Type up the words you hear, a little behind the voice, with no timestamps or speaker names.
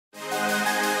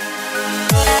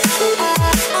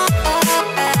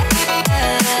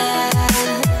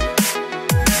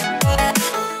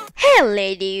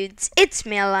Hello dudes, it's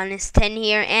me Alanis10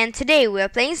 here, and today we are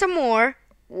playing some more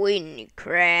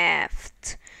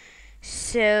Wynncraft.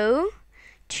 So,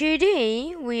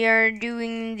 today we are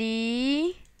doing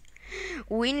the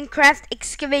Wynncraft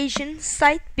excavation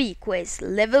site B quest.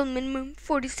 Level minimum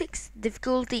 46,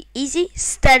 difficulty easy,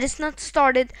 status not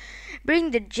started.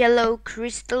 Bring the yellow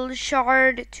crystal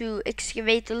shard to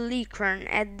excavate the Lycron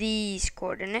at these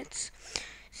coordinates.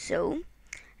 So,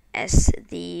 as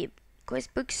the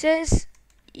quest book says,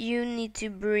 you need to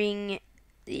bring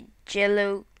the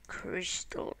yellow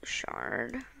crystal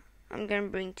shard. I'm gonna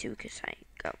bring two because I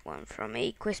got one from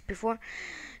a quest before,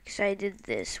 because I did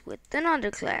this with another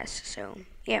class. So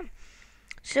yeah,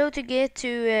 so to get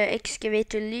to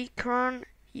excavate the Lycron,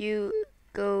 you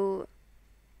go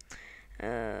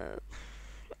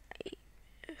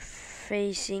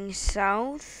facing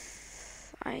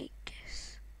south, I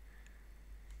guess.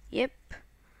 Yep.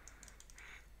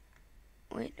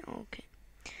 Wait, okay.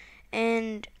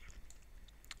 And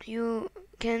you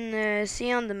can see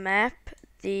on the map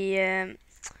the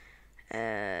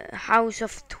House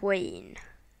of Twain,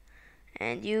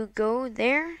 and you go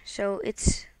there. So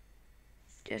it's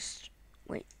just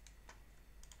wait.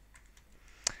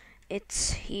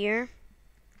 It's here.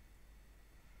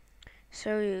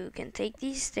 So you can take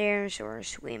these stairs or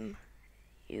swim.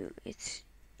 It's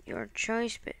your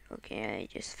choice. But okay, I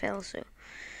just fell, so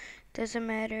doesn't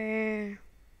matter.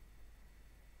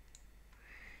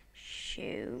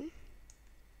 So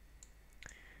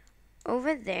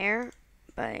over there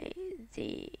by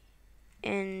the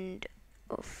end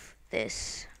of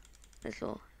this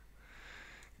little,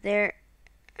 there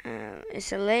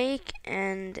is a lake,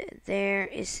 and there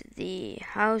is the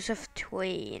House of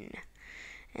Twain,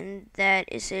 and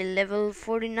that is a level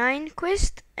 49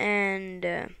 quest, and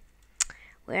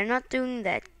we're not doing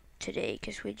that today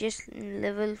because we're just in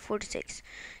level 46.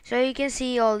 So you can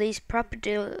see all these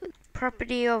property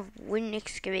of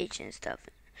WynnExcavation stuff.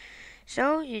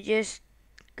 So you just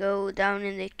go down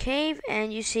in the cave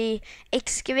and you see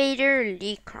Excavator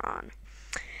Lycron.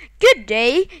 Good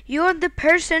day, you're the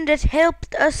person that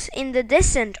helped us in the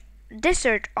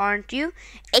desert, aren't you?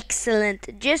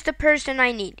 Excellent, just the person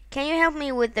I need. Can you help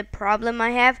me with the problem I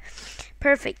have?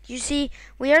 Perfect. You see,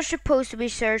 we are supposed to be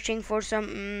searching for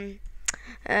some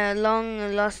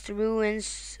long lost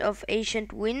ruins of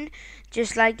ancient Wynn,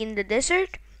 just like in the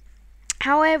desert.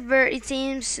 However, it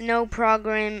seems no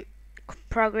progress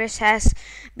has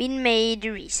been made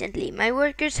recently. My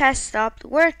workers have stopped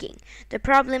working. The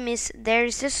problem is there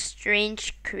are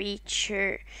strange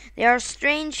creatures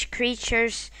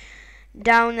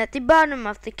down at the bottom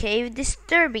of the cave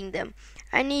disturbing them.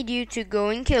 I need you to go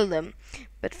and kill them.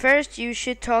 But first you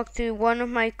should talk to one of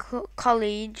my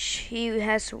colleagues. He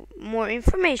has more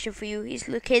information for you. He's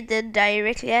located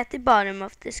directly at the bottom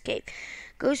of this cave.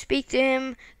 Go speak to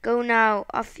him. Go now.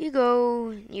 Off you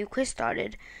go. New quest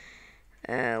started.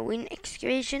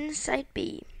 Wynncavation Site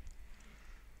B.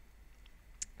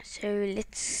 So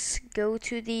let's go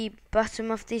to the bottom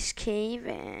of this cave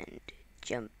and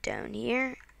jump down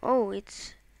here. Oh,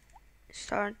 it's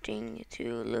starting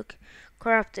to look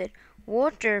corrupted.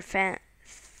 Water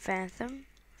phantom.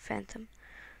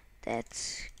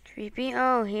 That's creepy.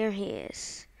 Oh, here he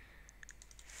is.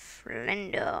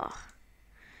 Flender.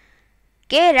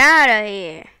 Get out of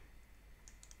here!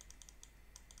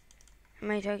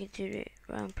 Am I talking to the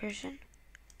wrong person?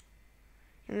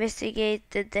 Investigate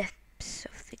the depths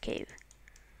of the cave.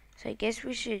 So I guess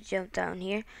we should jump down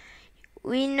here.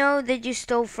 We know that you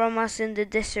stole from us in the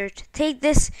desert. Take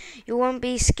this. You won't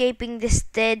be escaping this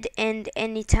dead end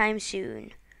anytime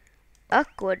soon.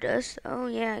 Aqua dust. Oh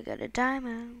yeah, I got a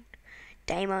diamond.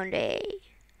 Diamond day.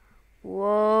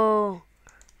 Whoa.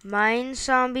 Mine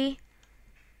zombie.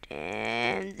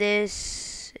 Damn,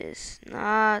 this is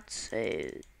not so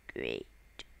great.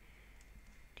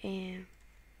 Damn.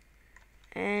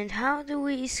 And how do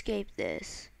we escape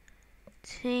this?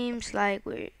 Seems like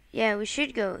we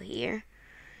should go here.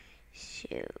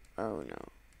 So, oh no.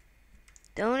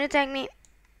 Don't attack me.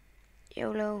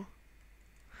 YOLO.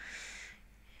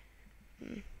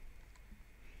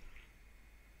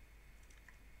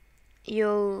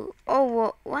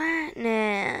 What?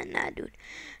 Nah, dude.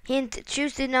 Hint,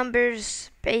 choose the numbers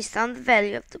based on the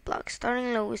value of the block,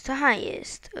 starting lowest to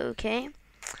highest. Okay.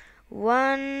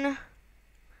 1,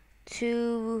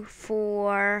 2,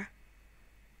 4,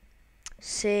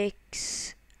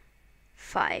 6,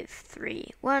 5,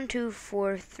 3. 1, 2,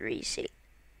 4, 3, 6,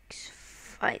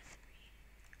 5,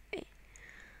 3.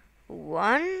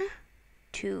 1,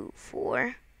 2,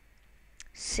 4,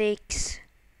 6,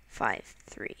 5,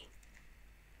 3.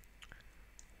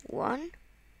 1,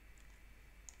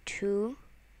 2,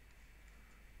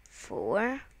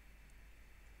 4,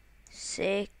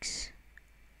 6,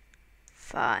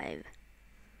 5,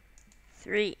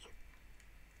 3.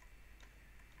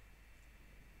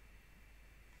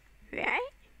 Right?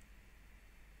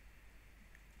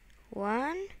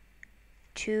 1,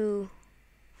 2,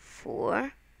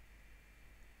 4,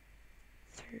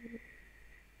 3,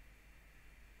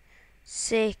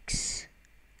 6.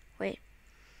 Wait.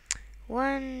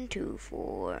 1, 2,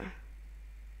 4,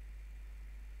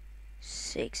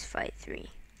 6, 5, 3.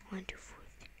 1, 2, 4,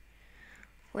 3.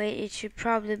 Wait, it should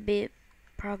probably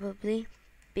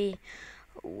be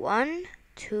 1,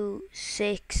 2,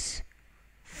 6,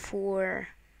 4,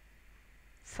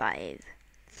 5,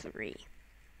 3.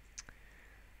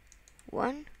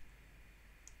 1,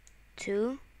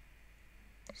 2,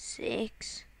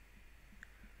 6,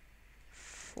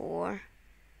 4,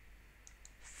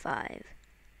 5,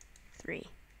 3.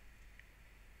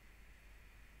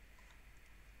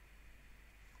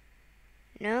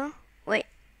 No? Wait.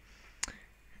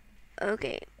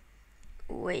 Okay.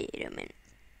 Wait a minute.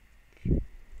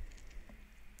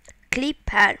 Clip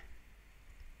här.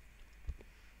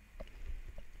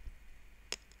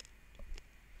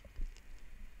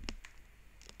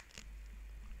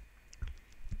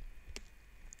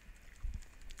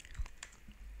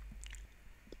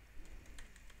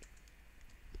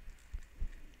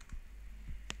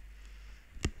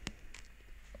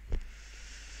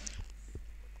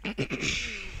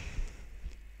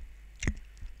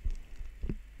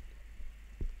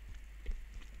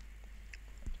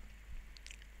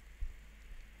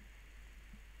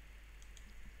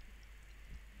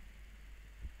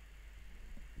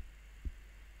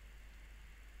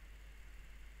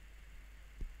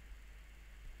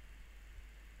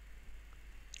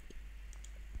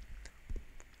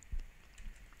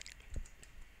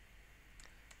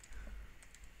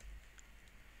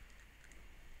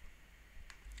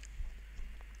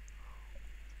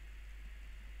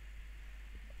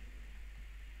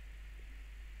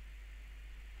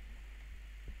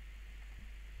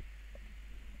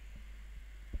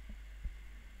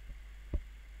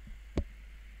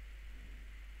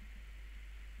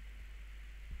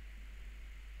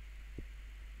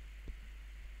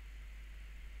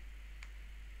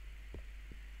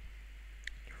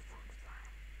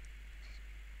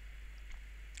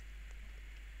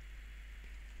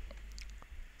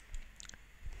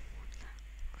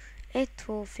 Ett,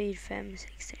 två, fyra, fem,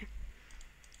 sex, tre.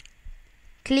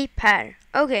 Clip här.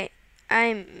 Okay,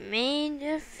 I made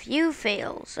a few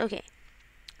fails. Okay.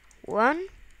 1,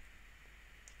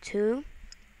 2,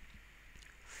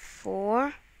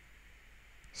 4,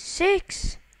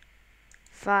 6,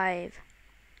 5,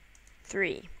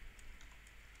 3.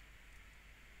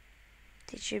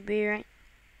 It should be right.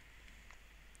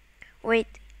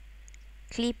 Wait.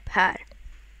 Klipp här.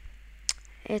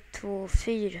 1, 2,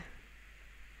 4.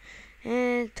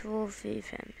 1, 2, 4,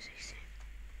 5, 6.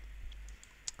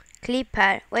 Klipp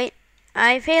här. Wait.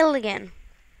 I failed again.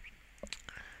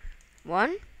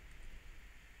 1,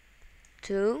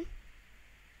 2,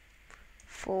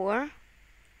 4,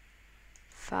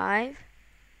 5,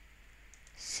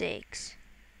 6,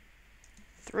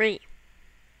 3.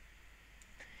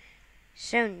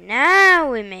 So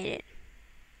now we made it.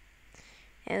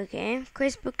 Okay,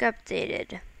 quizbook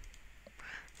updated.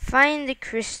 Find the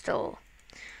crystal.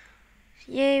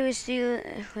 Yay,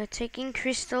 we're taking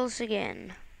crystals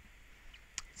again.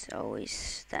 It's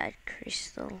always that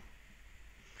crystal.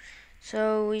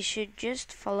 So we should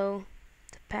just follow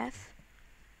the path,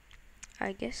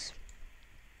 I guess.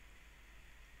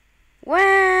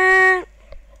 Well,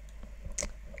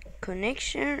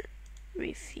 connection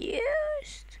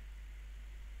refused.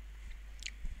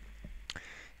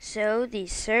 So the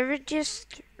server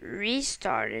just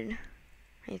restarted,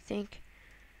 I think.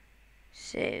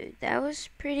 So that was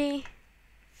pretty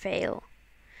fail.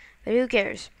 But who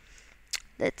cares?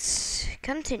 Let's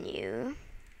continue.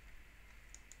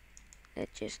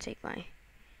 Let's just take my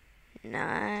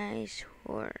nice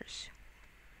horse.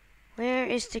 Where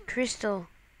is the crystal?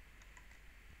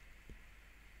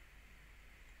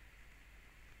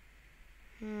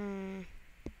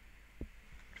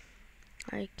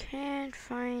 I can't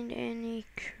find any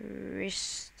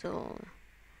crystal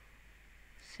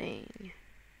thing.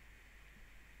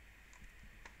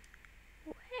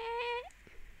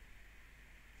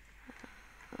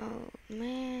 Oh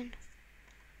man.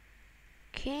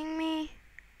 Kidding me?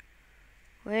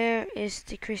 Where is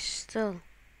the crystal?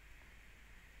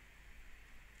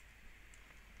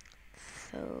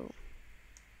 So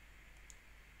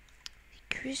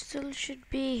the crystal should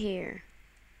be here.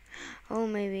 Oh,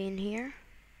 maybe in here?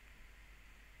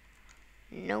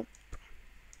 Nope.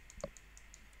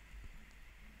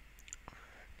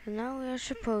 And now we are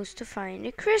supposed to find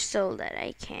a crystal that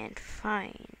I can't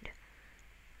find.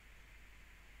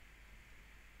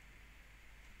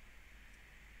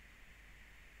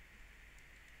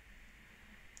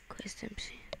 Quest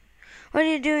MC. What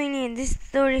are you doing here? This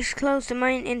door is closed. The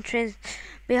main entrance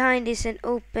behind isn't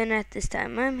open at this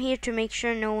time. I'm here to make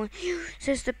sure no one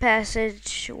uses the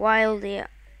passage while the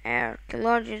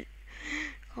archaeologist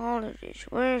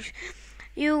works.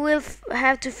 You will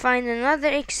have to find another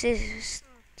exit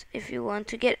if you want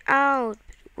to get out.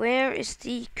 But where is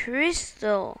the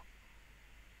crystal?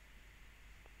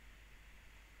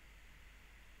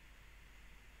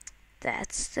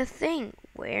 That's the thing.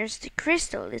 Where's the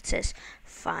crystal? It says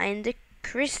find the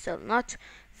crystal, not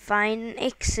find an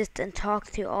exit and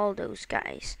talk to all those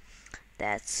guys.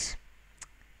 That's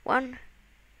one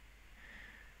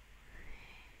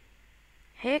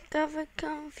heck of a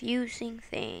confusing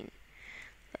thing.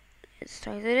 Let's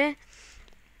talk to it.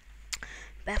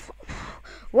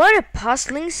 What a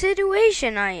puzzling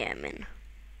situation I am in.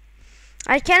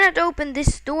 I cannot open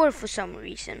this door for some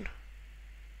reason.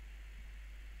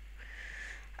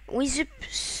 We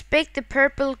suspect the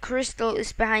purple crystal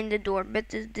is behind the door, but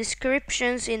the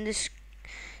descriptions in the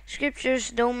scriptures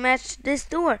don't match this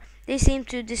door. They seem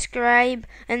to describe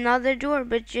another door,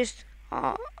 but just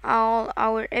all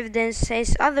our evidence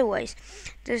says otherwise.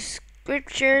 The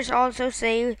scriptures also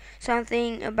say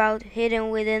something about hidden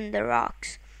within the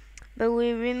rocks, but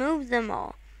we removed them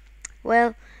all.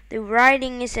 Well, the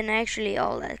writing isn't actually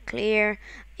all that clear.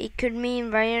 It could mean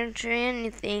virtually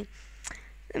anything.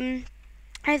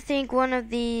 I think one of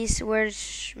these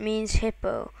words means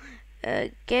hippo.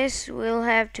 Guess we'll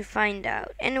have to find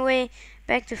out. Anyway,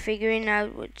 back to figuring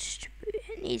out what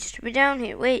needs to be down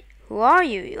here. Wait, who are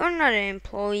you? You're not an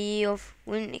employee of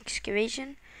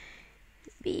WynnExcavation.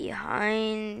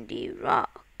 Behind the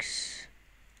rocks.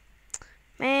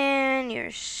 Man,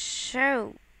 you're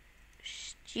so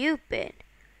stupid.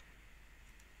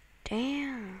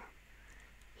 Damn.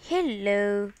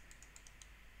 Hello.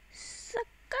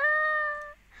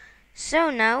 So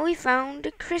now we found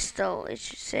the crystal. It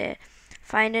should say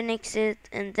find an exit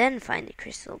and then find the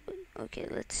crystal. But okay,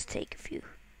 let's take a few.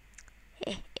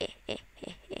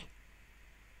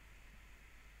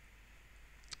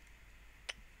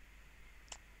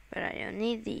 But I don't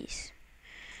need these.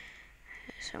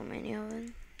 So many of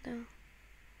them though.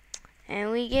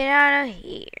 And we get out of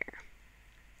here.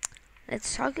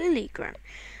 Let's talk to Wynncraft.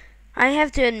 I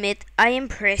have to admit, I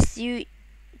impressed you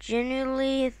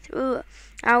genuinely through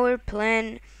our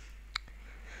plan.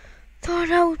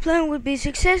 Thought our plan would be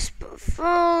successful.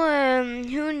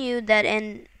 Who knew that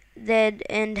end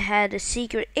had a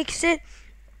secret exit?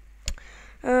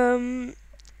 No,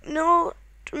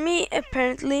 to me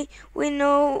apparently we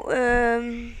know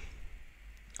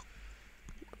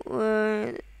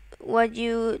what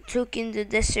you took in the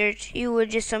desert. You were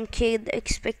just some kid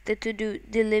expected to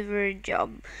deliver a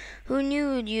job. Who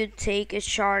knew you'd take a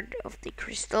shard of the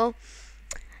crystal?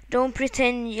 Don't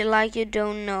pretend like you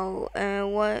don't know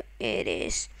what it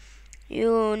is.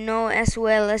 You know as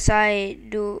well as I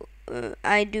do.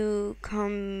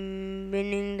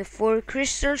 Combining the 4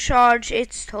 crystal shards,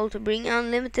 it's told to bring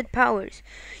unlimited powers.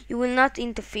 You will not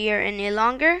interfere any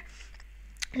longer.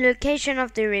 Location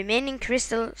of the remaining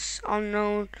crystals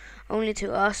unknown only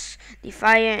to us. The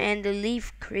fire and the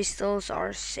leaf crystals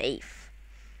are safe.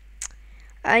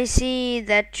 I see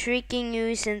that tricking you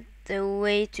isn't the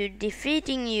way to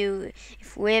defeating you.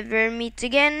 If we ever meet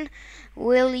again,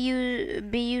 will you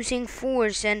be using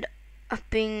force and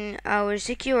upping our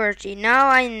security? Now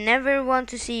I never want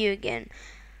to see you again.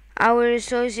 Our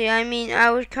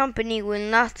company will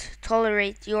not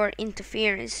tolerate your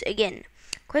interference again.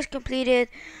 Quest completed.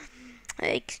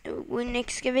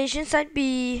 WynnExcavation site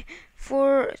B,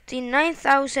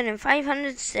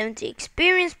 49,570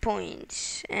 experience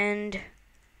points and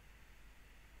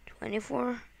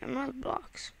 24 emerald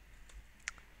blocks.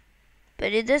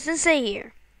 But it doesn't say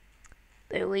here.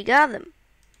 But we got them.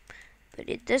 But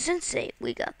it doesn't say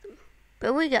we got them.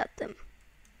 But we got them.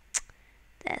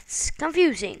 That's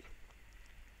confusing.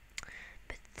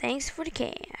 But thanks for the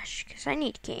cash, because I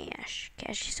need cash.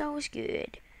 Cash is always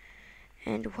good.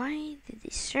 And why did the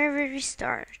server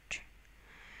restart?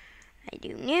 I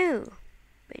don't know.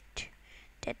 But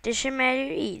that doesn't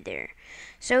matter either.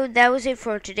 So that was it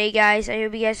for today, guys. I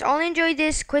hope you guys all enjoyed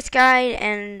this quest guide,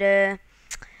 and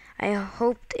I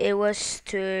hoped it was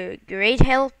to great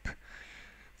help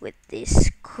with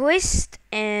this quest.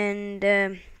 And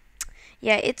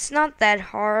yeah, it's not that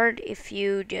hard if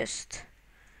you just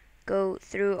go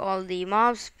through all the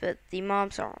mobs, but the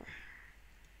mobs are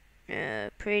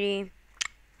pretty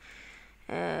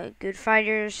good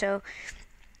fighters. So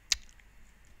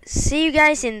see you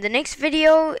guys in the next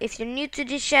video. If you're new to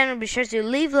this channel, be sure to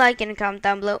leave a like and a comment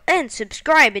down below, and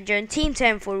subscribe and join Team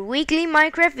 10 for weekly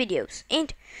Minecraft videos.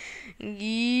 And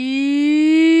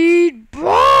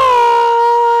goodbye.